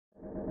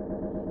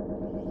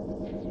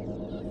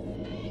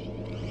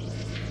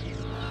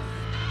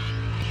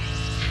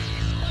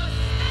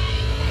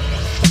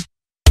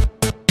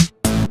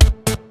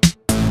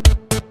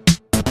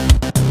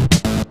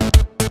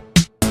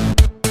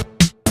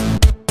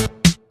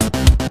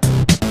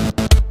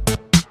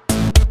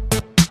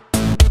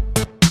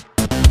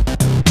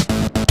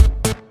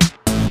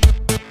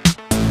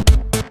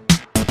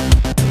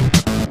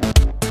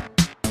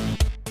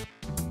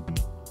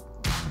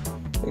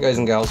Hey guys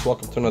and gals,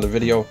 welcome to another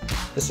video.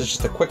 This is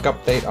just a quick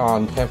update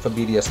on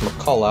Pamphobeteus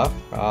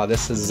machala.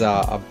 This is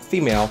a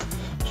female.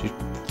 She's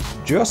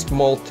just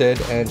molted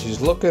and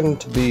she's looking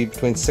to be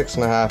between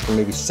 6.5 and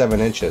maybe 7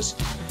 inches.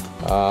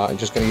 I'm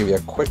just going to give you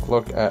a quick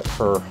look at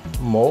her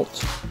molt.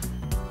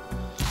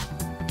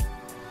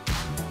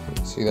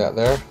 See that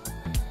there?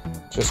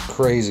 Just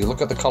crazy.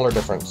 Look at the color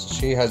difference.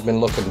 She has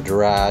been looking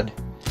drab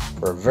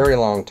for a very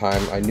long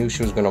time. I knew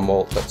she was going to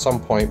molt at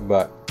some point,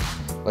 but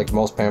like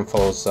most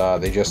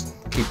pamphos, they just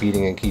keep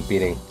eating and keep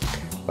eating.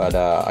 But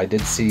I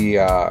did see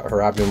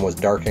her abdomen was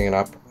darkening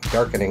up.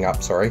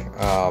 Sorry.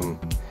 I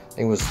think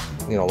it was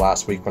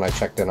last week when I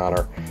checked in on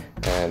her,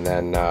 and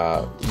then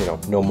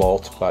no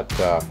molt. But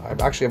I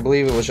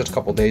believe it was just a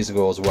couple days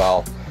ago as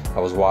well. I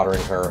was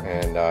watering her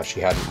and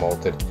she hadn't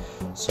molted,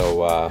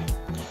 so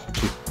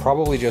she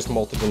probably just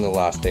molted in the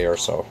last day or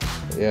so.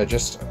 Yeah,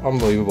 just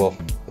unbelievable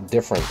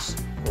difference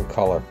in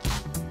color.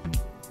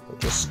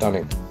 Just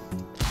stunning.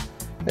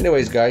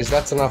 Anyways guys,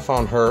 that's enough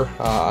on her.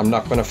 I'm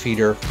not going to feed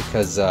her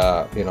because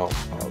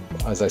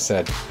as I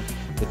said,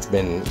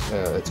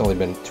 it's only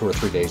been 2 or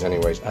 3 days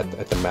anyways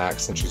at the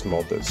max since she's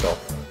molted. So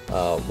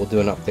we'll do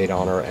an update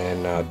on her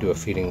and do a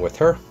feeding with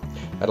her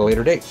at a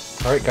later date.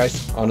 Alright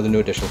guys, on to the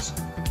new additions.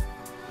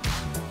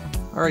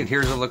 Alright,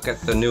 here's a look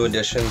at the new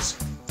additions.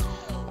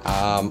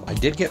 I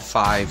did get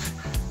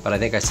 5, but I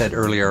think I said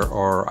earlier,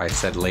 or I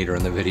said later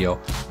in the video,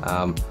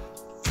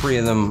 3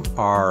 of them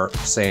are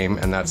same,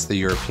 and that's the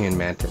European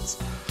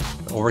mantis.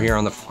 Over here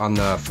on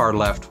the far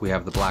left, we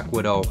have the black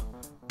widow,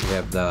 we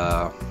have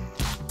the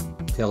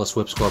tailless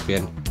whip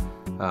scorpion,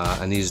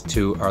 and these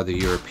 2 are the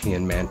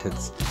European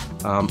mantis.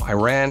 I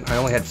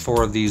only had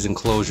 4 of these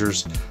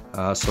enclosures,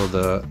 so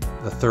the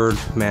third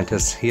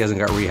mantis, he hasn't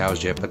got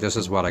rehoused yet, but this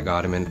is what I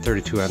got him in,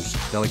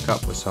 32-ounce deli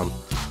cup with some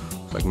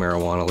like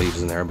marijuana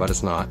leaves in there, but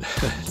it's not.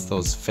 It's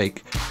those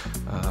fake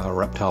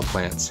reptile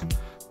plants.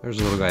 There's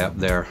a little guy up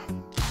there.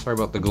 Sorry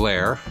about the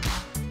glare.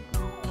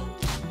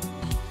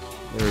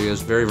 There he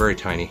is, very, very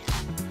tiny.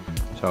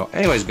 So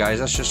anyways guys,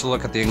 let's just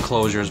look at the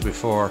enclosures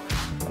before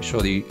I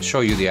show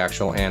you the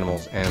actual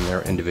animals and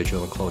their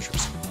individual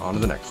enclosures. On to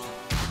the next.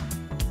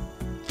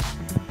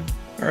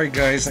 Alright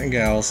guys and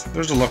gals,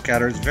 there's a look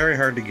at her. It's very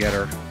hard to get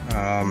her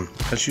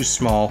because she's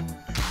small,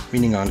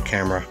 meaning on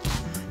camera.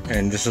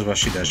 And this is what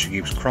she does. She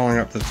keeps crawling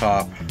up to the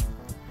top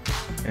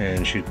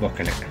and she's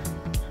booking it.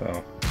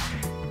 So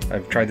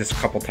I've tried this a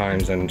couple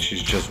times and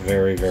she's just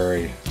very,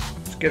 very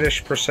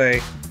skittish per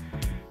se,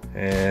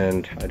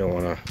 and I don't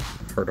want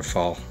her to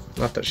fall.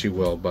 Not that she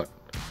will, but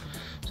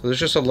so there's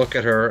just a look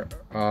at her.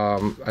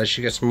 As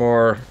she gets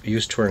more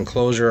used to her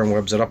enclosure and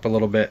webs it up a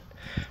little bit,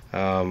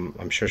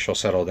 I'm sure she'll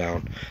settle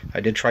down.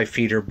 I did try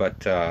feed her,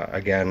 but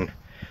again,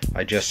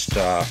 I just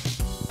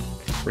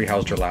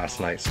rehoused her last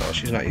night, so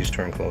she's not used to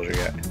her enclosure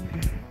yet.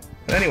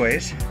 But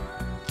anyways,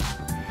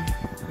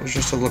 there's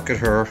just a look at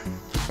her,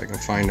 if I can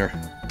find her,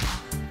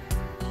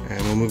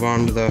 and we'll move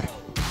on to the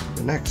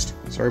next.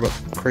 Sorry about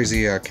the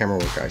crazy camera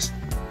work, guys.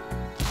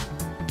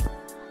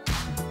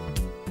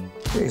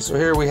 Okay, so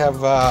here we have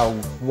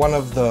one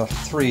of the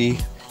 3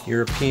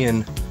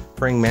 European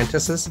praying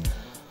mantises.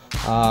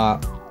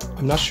 I'm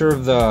not sure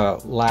of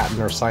the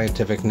Latin or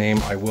scientific name.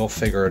 I will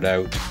figure it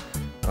out.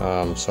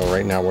 So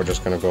right now we're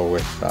just going to go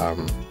with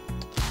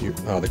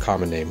the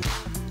common name,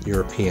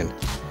 European.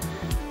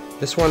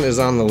 This one is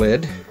on the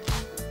lid.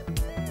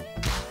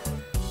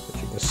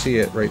 If you can see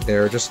it right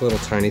there, just a little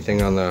tiny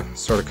thing on the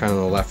kind of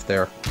the left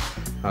there.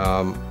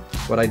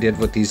 What I did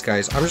with these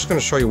guys, I'm just going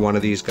to show you one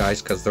of these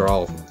guys because the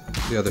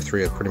other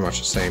 3 are pretty much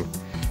the same.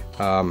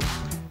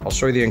 I'll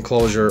show you the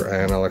enclosure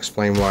and I'll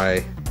explain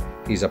why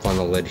he's up on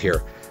the lid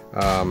here.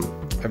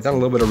 I've done a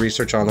little bit of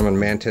research on them, and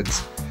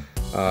mantids,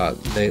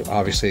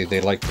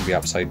 they like to be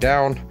upside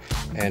down,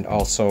 and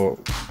also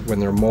when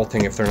they're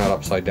molting, if they're not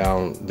upside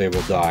down, they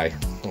will die.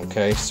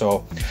 Okay,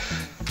 so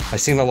I've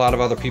seen a lot of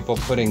other people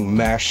putting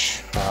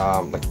mesh,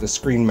 like the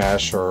screen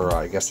mesh, or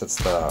I guess it's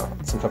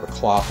some type of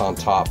cloth on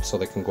top so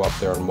they can go up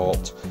there and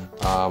molt.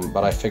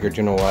 But I figured,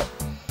 you know what,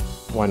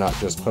 why not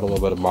just put a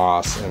little bit of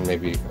moss and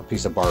maybe a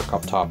piece of bark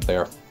up top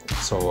there.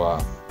 So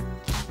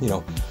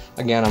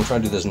again, I'm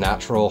trying to do this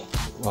natural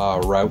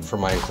route for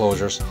my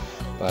enclosures,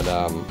 but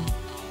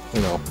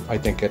I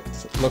think it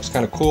looks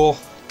kind of cool,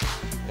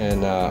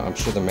 and I'm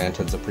sure the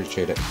mantids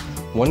appreciate it.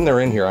 When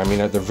they're in here, I mean,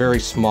 they're very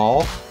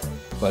small,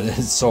 but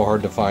it's so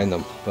hard to find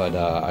them. But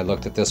I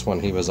looked at this one,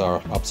 he was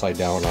upside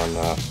down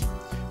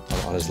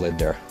on his lid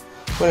there.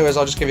 So anyways,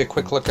 I'll just give you a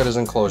quick look at his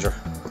enclosure.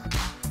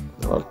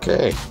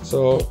 Okay,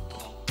 so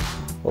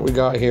what we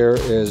got here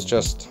is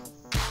just,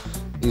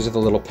 these are the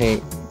little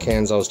paint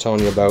cans I was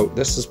telling you about.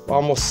 This is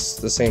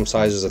almost the same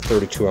size as a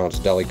 32-ounce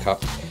deli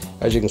cup.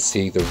 As you can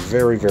see, they're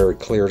very, very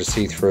clear to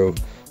see through.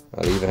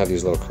 They even have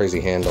these little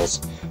crazy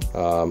handles.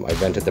 I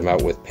vented them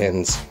out with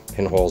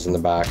pinholes in the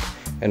back,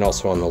 and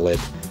also on the lid.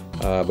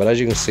 But as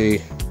you can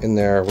see, in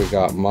there we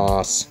got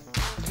moss,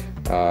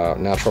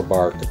 natural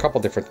bark,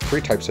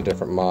 3 types of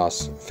different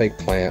moss, fake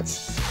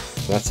plants.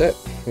 And that's it.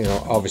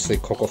 Obviously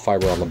cocoa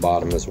fiber on the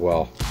bottom as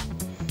well.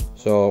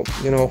 So,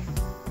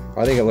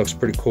 I think it looks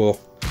pretty cool.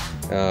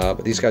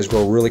 But these guys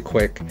grow really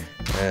quick,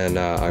 and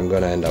I'm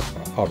going to end up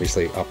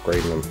obviously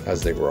upgrading them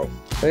as they grow.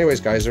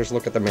 Anyways guys, there's a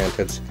look at the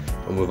mantids.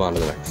 We'll move on to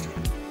the next.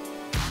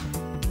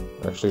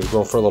 Actually, we'll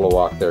go for a little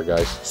walk there,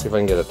 guys. See if I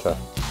can get it to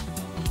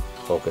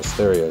focus.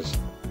 There he is.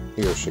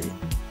 He or she.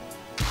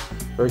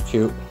 Very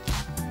cute.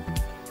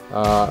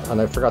 And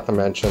I forgot to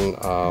mention,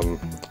 I'm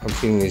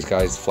feeding these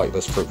guys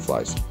flightless fruit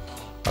flies.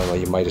 I don't know,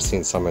 you might have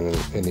seen some in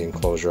the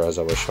enclosure as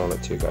I was showing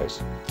it to you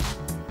guys.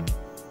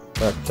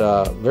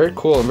 But very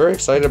cool. I'm very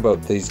excited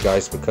about these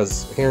guys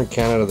because here in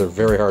Canada they're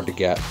very hard to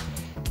get.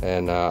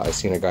 And I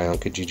seen a guy on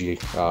Kijiji,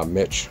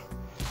 Mitch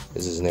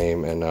is his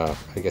name, and I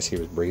guess he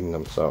was breeding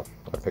them, so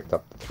I picked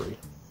up the 3.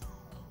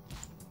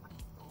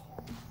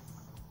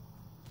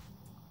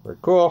 Very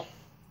cool.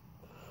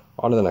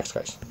 On to the next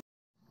guys.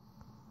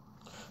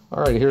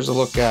 Alright, here's a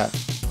look at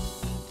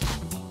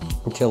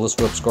tailless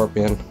whip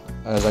scorpion.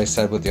 As I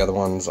said with the other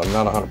ones, I'm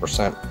not 100%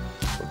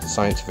 with the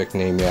scientific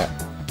name yet,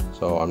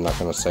 so I'm not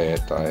going to say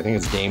it. I think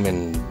it's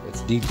Damon,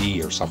 it's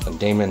DD or something.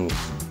 Damon,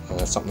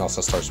 something else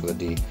that starts with a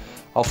D.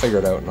 I'll figure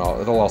it out,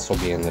 and it'll also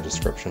be in the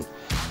description.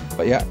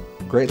 But yeah,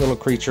 great little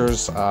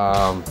creatures,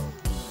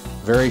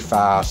 very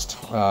fast,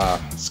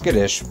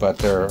 skittish, but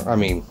they're, I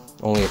mean,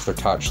 only if they're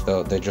touched,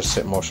 they just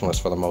sit motionless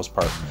for the most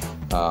part.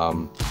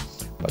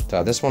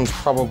 But this one's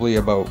probably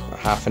about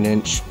 ½ an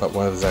inch, but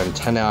with his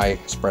antennae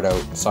spread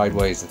out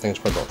sideways, the thing's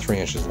probably about 3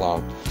 inches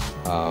long.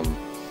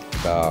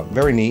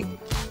 Very neat,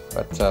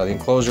 but the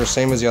enclosure,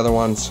 same as the other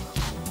ones.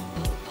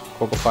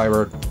 Cocoa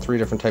fiber, 3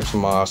 different types of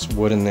moss,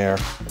 wood in there,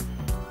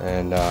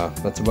 and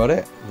that's about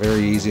it.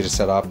 Very easy to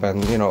set up,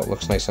 and you know, it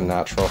looks nice and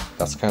natural.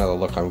 That's kind of the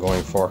look I'm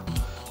going for,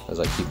 as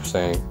I keep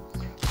saying.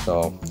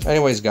 So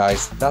anyways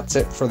guys, that's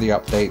it for the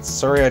updates.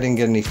 Sorry I didn't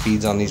get any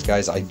feeds on these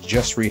guys. I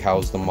just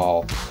rehoused them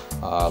all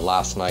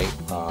last night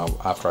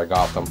after I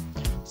got them,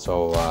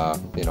 so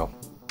you know,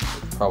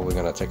 it's probably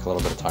going to take a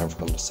little bit of time for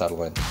them to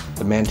settle in.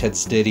 The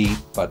mantids did eat,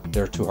 but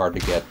they're too hard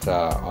to get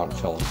on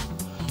film.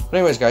 But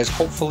anyways guys,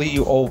 hopefully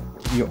you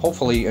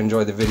hopefully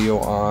enjoy the video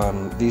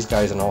on these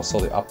guys, and also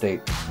the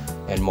update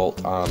and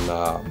molt on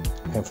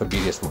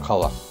Pamphobeteus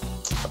machala.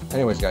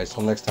 Anyways guys,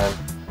 till next time,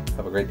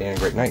 have a great day and a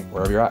great night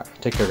wherever you're at.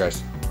 Take care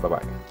guys. Bye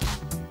bye.